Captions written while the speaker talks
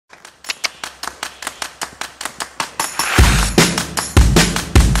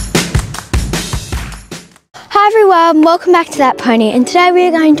welcome back to That Pony, and today we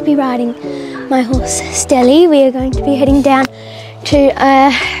are going to be riding my horse Stella. We are going to be heading down to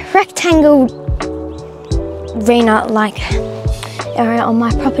a rectangle arena-like area on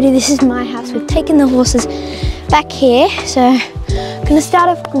my property. This is my house. We've taken the horses back here, so I'm going to start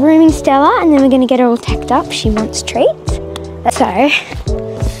off grooming Stella and then we're going to get her all tacked up. She wants treats. So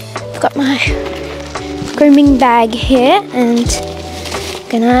I've got my grooming bag here and I'm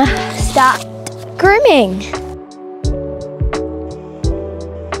going to start grooming.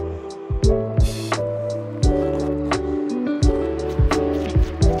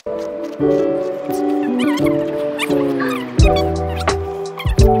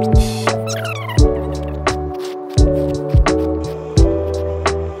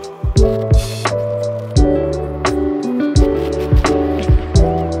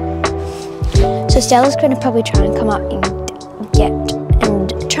 So Stella's going to probably try and come up and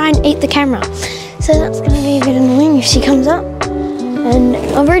try and eat the camera. So that's going to be a bit annoying if she comes up. And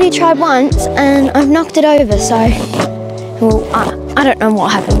I've already tried once and I've knocked it over, so well, I don't know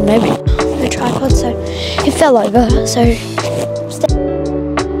what happened. Maybe the tripod, so it fell over. So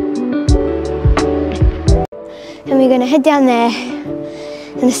and we're going to head down there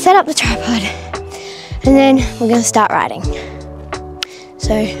and set up the tripod, and then we're going to start riding.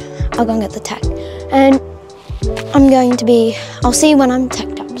 So I'll go and get the tack, and I'll see you when I'm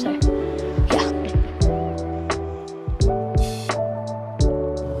tacked up, so yeah.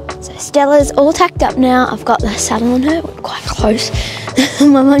 So Stella's all tacked up now. I've got the saddle on her, we're quite close.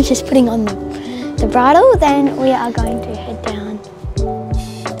 My mum's just putting on the bridle. Then we are going to head down to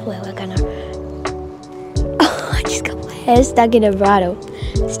where we're gonna, oh, I just got my hair stuck in a bridle.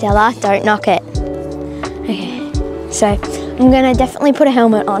 Stella, don't knock it. Okay, so I'm gonna definitely put a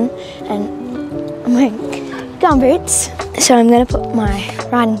helmet on and I'm wearing gum boots. So I'm gonna put my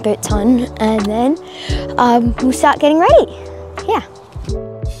riding boots on and then we'll start getting ready. Yeah.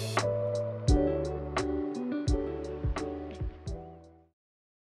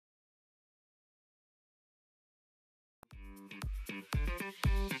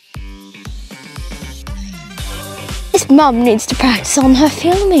 This mum needs to practice on her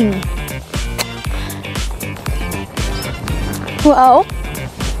filming. Well,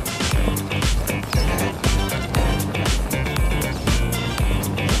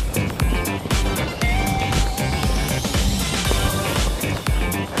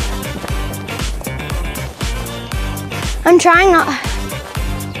 I'm trying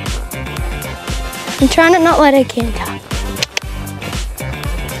to not let her canter.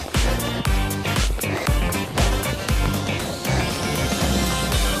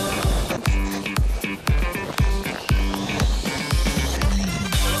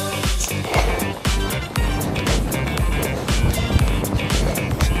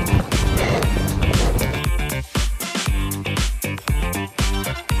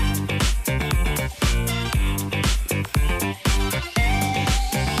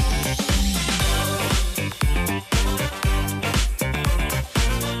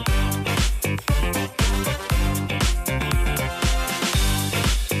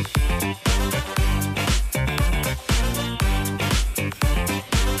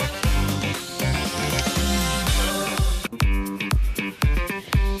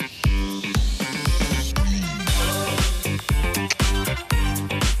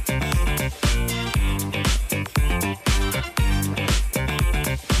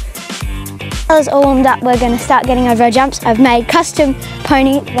 Stella's all warmed up, we're going to start getting over our jumps. I've made custom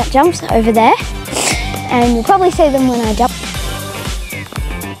pony that jumps over there, and you'll probably see them when I jump.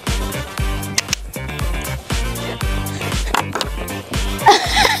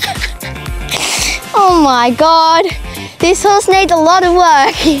 Oh my god, this horse needs a lot of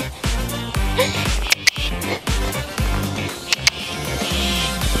work.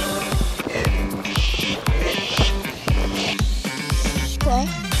 Okay.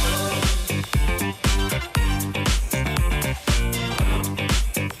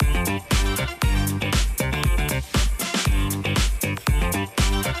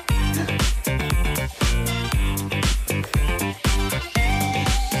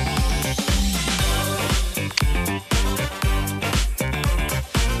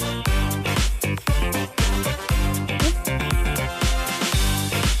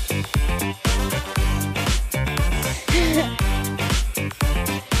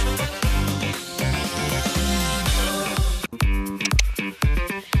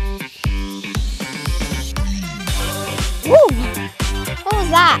 Woo! What was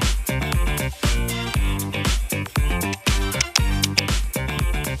that?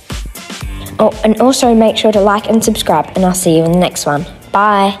 Oh, and also make sure to like and subscribe, and I'll see you in the next one.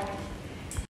 Bye.